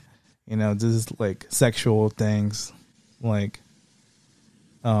hints of this is sexual things,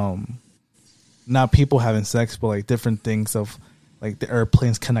 not people having sex, but different things of the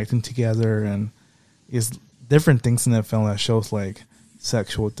airplanes connecting together, and is different things in that film that shows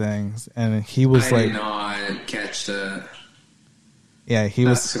sexual things, and he was I did not catch that. Yeah, he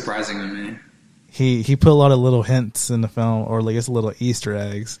That's was surprising to me. He put a lot of little hints in the film, or like just little Easter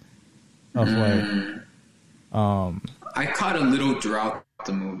eggs of I caught a little throughout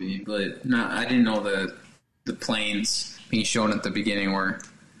the movie, but I didn't know that the planes being shown at the beginning were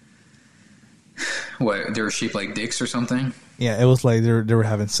they were shaped like dicks or something. Yeah, it was like they were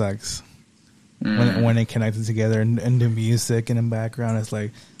having sex when they connected together, and the music in the background is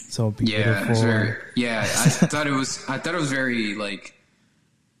like so beautiful. I thought it was very like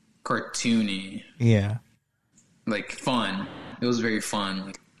cartoony. Yeah, like fun. It was very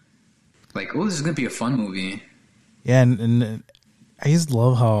fun. Like oh, this is gonna be a fun movie. Yeah, and I just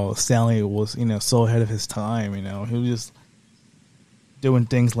love how Stanley was, so ahead of his time. He was just doing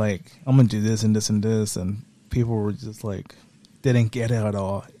things like, I'm gonna do this and this and this, and people were just like didn't get it at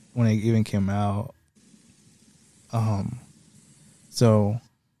all when it even came out. So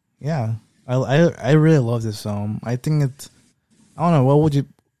yeah, I really love this film. I think it's, I don't know, what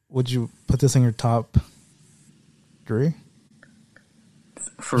would you put this in your top 3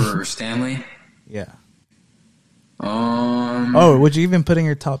 for Stanley? Yeah. Would you even put in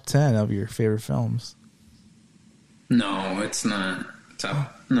your top 10 of your favorite films? No, it's not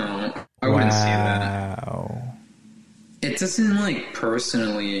top. No, I wouldn't say that. Wow. It doesn't like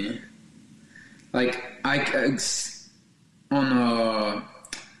personally. Like I on a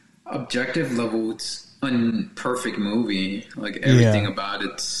objective level, it's a perfect movie. Like everything about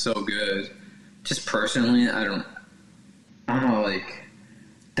it's so good. Just personally, I don't know. Like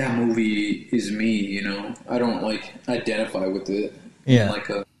that movie is me. I don't like identify with it. Yeah.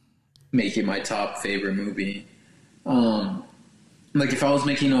 And, make it my top favorite movie. Like if I was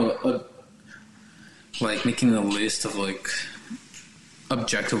making making a list of like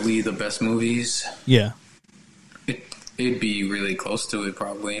objectively the best movies, it'd be really close to it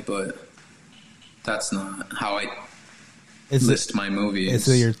probably, but that's not how I list my movies. Is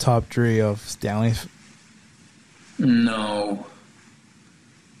it your top 3 of Stanley? No,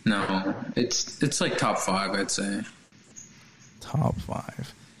 it's like top 5, I'd say. Top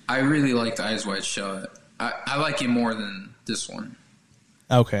 5. I really liked Eyes Wide Shut. I like it more than this one.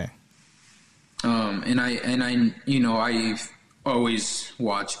 Okay. And I always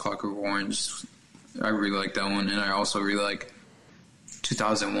watch Clockwork Orange. I really like that one, and I also really like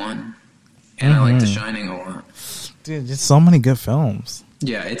 2001, and I like The Shining a lot. Dude, just so many good films.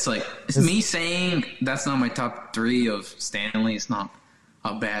 Yeah, it's me saying that's not my top 3 of Stanley. It's not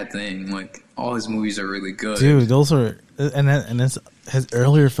a bad thing. Like all his movies are really good. Dude, those are his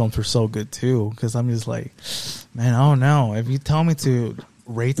earlier films were so good too. Because I'm just like, man, I don't know. If you tell me to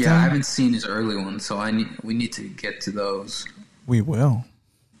rate them, I haven't seen his early ones, so we need to get to those. We will.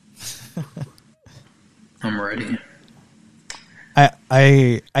 I'm ready. I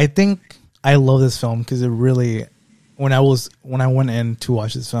think I love this film because it really, when I went in to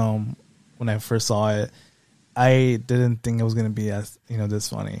watch this film, when I first saw it, I didn't think it was gonna be as this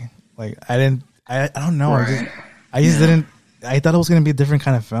funny. Like I don't know. Right. I just didn't. I thought it was gonna be a different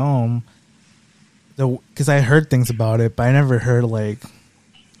kind of film. Because I heard things about it, but I never heard I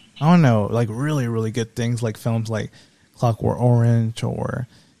don't know, really really good things like films like Clockwork Orange or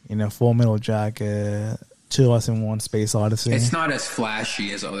Full Metal Jacket, 2001: Space Odyssey. It's not as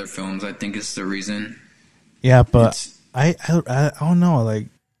flashy as other films. I think it's the reason. Yeah, but I don't know.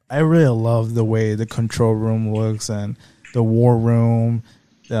 I really love the way the control room looks and the war room,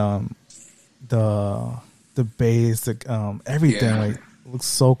 the base, everything looks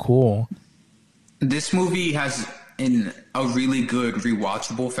so cool. This movie has a really good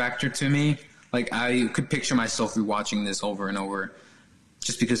rewatchable factor to me. Like I could picture myself rewatching this over and over,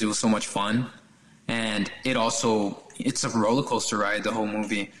 just because it was so much fun, and it's a roller coaster ride. The whole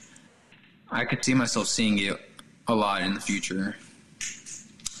movie, I could see myself seeing it a lot in the future.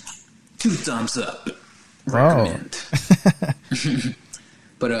 2 thumbs up. Recommend.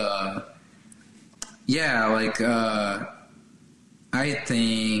 But I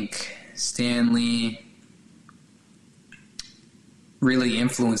think Stanley really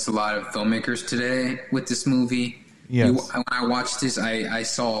influenced a lot of filmmakers today with this movie. Yes. When I watched this, I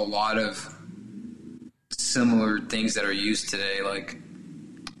saw a lot of similar things that are used today. Like,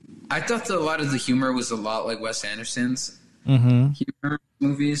 I thought that a lot of the humor was a lot like Wes Anderson's humor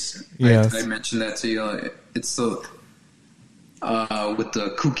movies. Yes. I mentioned that to you. It's the with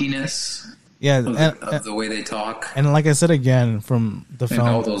the kookiness. Yeah, of the way they talk. And like I said again, from the film,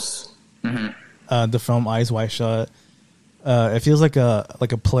 all those, the film Eyes Wide Shut, it feels like a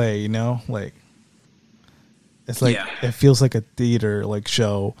play, It feels like a theater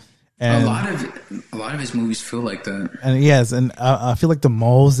show, And a lot of his movies feel like that. And yes, and I feel like the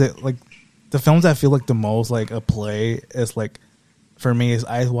most that like the films that feel like the most like a play is like for me is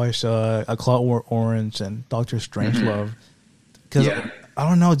Eyes Wide Shut, A Clockwork Orange, and Doctor Strangelove. Because I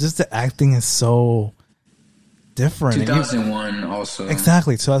don't know, just the acting is so different. 2001 also.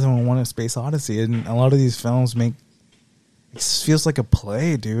 Exactly, 2001: A Space Odyssey, and a lot of these films it feels like a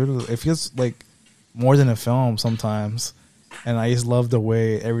play, dude. It feels like more than a film sometimes. And I just love the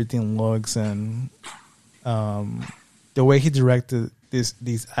way everything looks, and the way he directed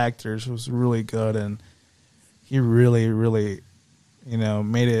these actors was really good, and he really, really,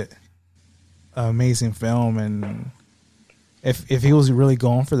 made it an amazing film. And if he was really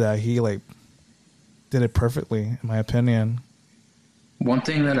going for that, he like did it perfectly, in my opinion. One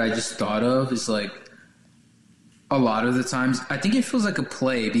thing that I just thought of is like a lot of the times I think it feels like a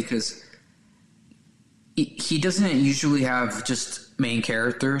play because he doesn't usually have just main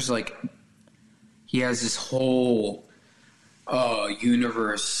characters. Like he has this whole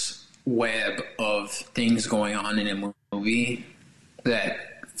universe web of things going on in a movie that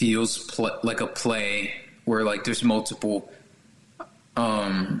feels like a play where like there's multiple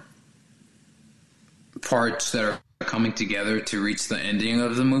parts that are coming together to reach the ending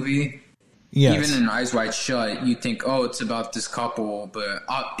of the movie. Yes. Even in Eyes Wide Shut, you think, oh, it's about this couple, but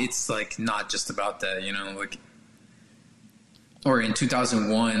it's like not just about that, like. Or in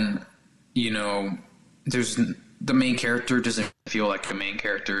 2001, there's the main character doesn't feel like the main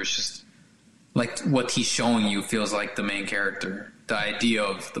character. It's just like what he's showing you feels like the main character. The idea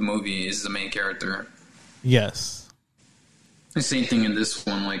of the movie is the main character. Yes. The same thing in this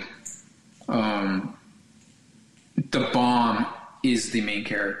one, like the bomb is the main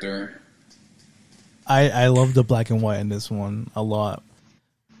character. I love the black and white in this one a lot.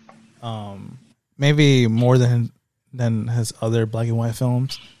 Maybe more than his other black and white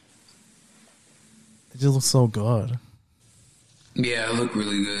films. It just looks so good. Yeah, it looked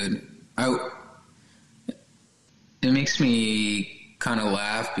really good. It makes me kind of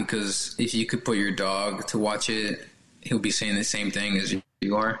laugh because if you could put your dog to watch it, he'll be saying the same thing as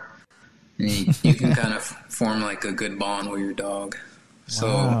you are. And you can kind of form like a good bond with your dog. So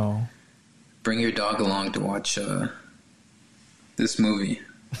wow. Bring your dog along to watch this movie.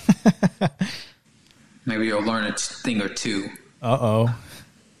 Maybe you'll learn a thing or two. Uh-oh.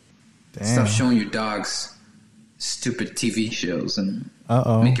 Damn. Stop showing your dogs stupid TV shows and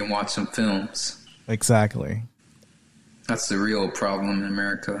make them watch some films. Exactly. That's the real problem in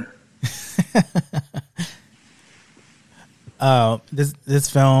America. This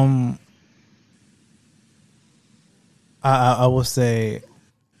film, I will say,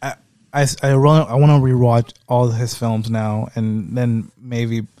 I want to rewatch all of his films now, and then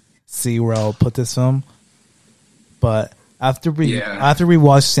maybe see where I'll put this film. But after we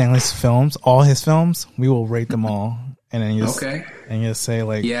watch Stanley's films, all his films, we will rate them all, and then just say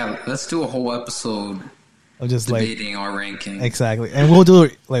like, yeah, let's do a whole episode of just debating our ranking. Exactly, and we'll do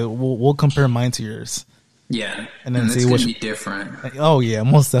it like we'll compare mine to yours. Yeah, and then see which be different. Oh yeah,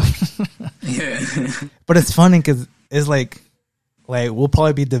 most definitely. Yeah, but it's funny because it's like we'll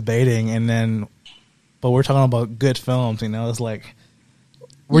probably be debating, but we're talking about good films. It's like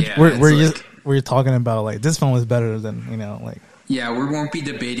we're talking about like this film is better than Yeah, we won't be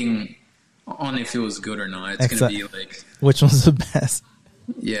debating on if it was good or not. It's gonna be like which one's the best.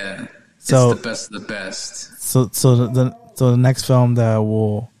 Yeah, so it's the best of the best. So the next film that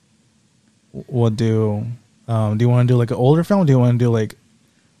we'll do. Do you want to do like an older film? Or do you want to do like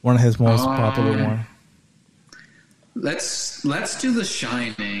one of his most popular one? Let's do The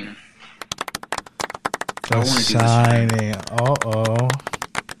Shining. The Shining. Uh-oh.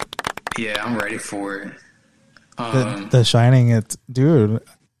 Yeah, I'm ready for it. The Shining. It's dude.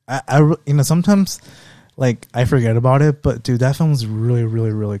 I sometimes like I forget about it, but dude, that film is really,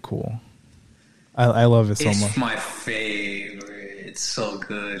 really, really cool. I love it so much. It's my favorite. It's so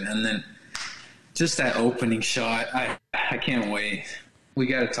good, and then just that opening shot. I can't wait. We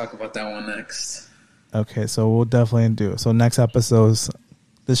got to talk about that one next. Okay, so we'll definitely do it. So next episode's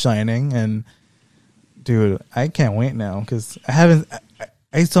The Shining, and dude, I can't wait now because I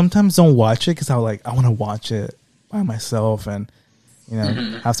sometimes don't watch it because I want to watch it by myself and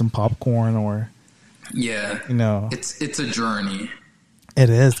have some popcorn or it's a journey. It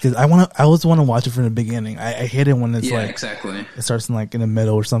is because I always want to watch it from the beginning. I hate it when it's exactly. It starts in in the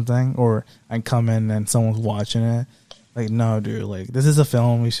middle or something, or I come in and someone's watching it. Like, no, dude, like this is a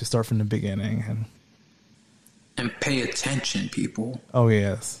film. We should start from the beginning and pay attention, people. Oh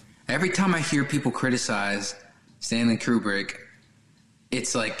yes. Every time I hear people criticize Stanley Kubrick,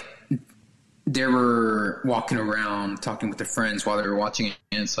 it's like they were walking around talking with their friends while they were watching it,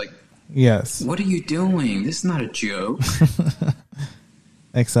 and it's like, Yes. What are you doing? This is not a joke.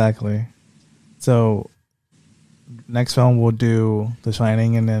 Exactly. So next film we'll do The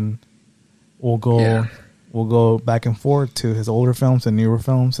Shining, and then we'll go back and forth to his older films and newer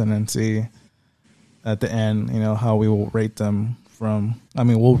films, and then see at the end, how we will rate them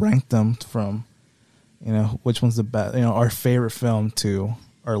we'll rank them from, which one's the best, our favorite film to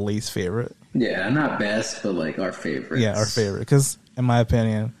our least favorite. Yeah, not best, but like our favorite. Yeah, our favorite. Because in my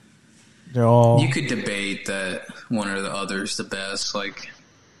opinion, they're all... You could debate that one or the other's the best. Like,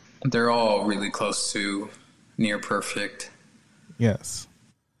 they're all really close to near perfect. Yes.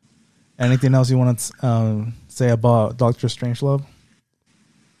 Anything else you want to say about Doctor Strangelove?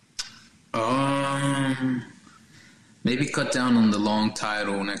 Maybe cut down on the long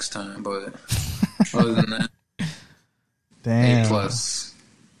title next time, but other than that, damn. A+.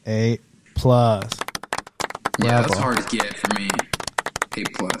 A+. Yeah, that's hard to get for me. A+.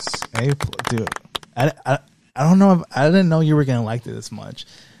 Dude. I don't know. I didn't know you were gonna like it this much.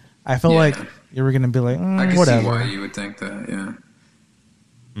 I felt like you were gonna be like, I can whatever. see why you would think that. Yeah.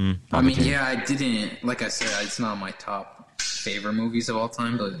 I mean, yeah, I didn't. Like I said, it's not my top favorite movies of all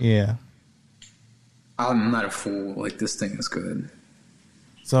time, but yeah, I'm not a fool. Like, this thing is good.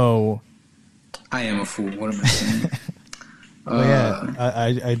 So I am a fool. What am I saying?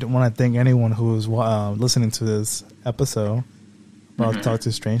 I want to thank anyone who's listening to this episode about Talk to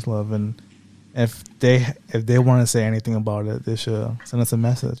Strangelove, and if they want to say anything about it, they should send us a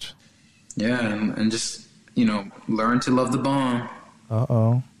message. Yeah, and just learn to love the bomb.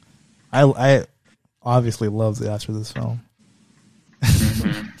 I obviously loved it after this film.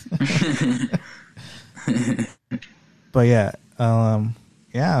 But yeah,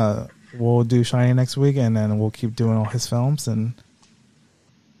 we'll do Shiny next week, and then we'll keep doing all his films, and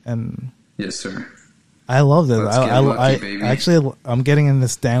yes, sir. I love this. I'm getting in the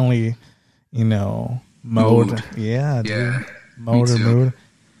Stanley, mode. Yeah, dude. Yeah, mood.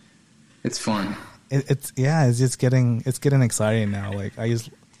 It's fun. It's just getting exciting now. Like,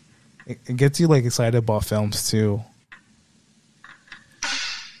 it gets you like excited about films too.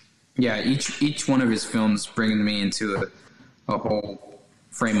 Yeah, each one of his films brings me into a whole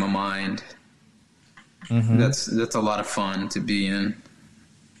frame of mind. That's a lot of fun to be in.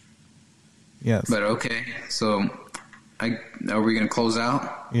 Yes. But okay, so are we gonna close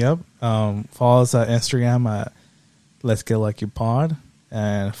out? Yep. Follow us at Instagram at Let's Get Lucky Pod,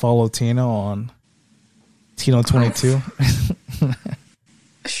 and follow Tino on Tino22.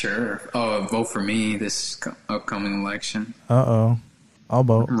 Sure. Oh, vote for me this upcoming election. I'll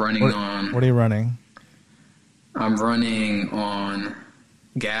vote. What are you running? I'm running on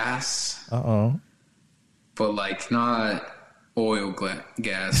gas. But like not oil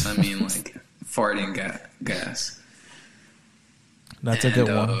gas. I mean like farting gas. That's a good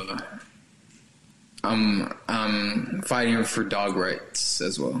one. I'm fighting for dog rights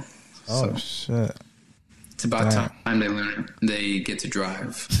as well. Oh, shit. It's about time they get to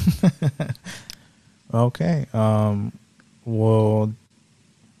drive. Okay. Are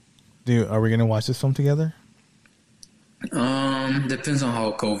we gonna watch this film together? Depends on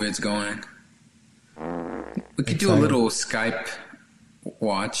how COVID's going. We could do a little Skype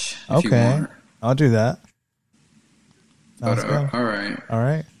watch if you want. I'll do that. Sounds good. All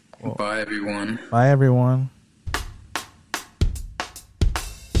right. Well, bye, everyone. Bye, everyone.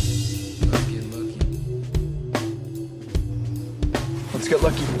 Let's get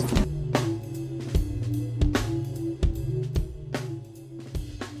lucky.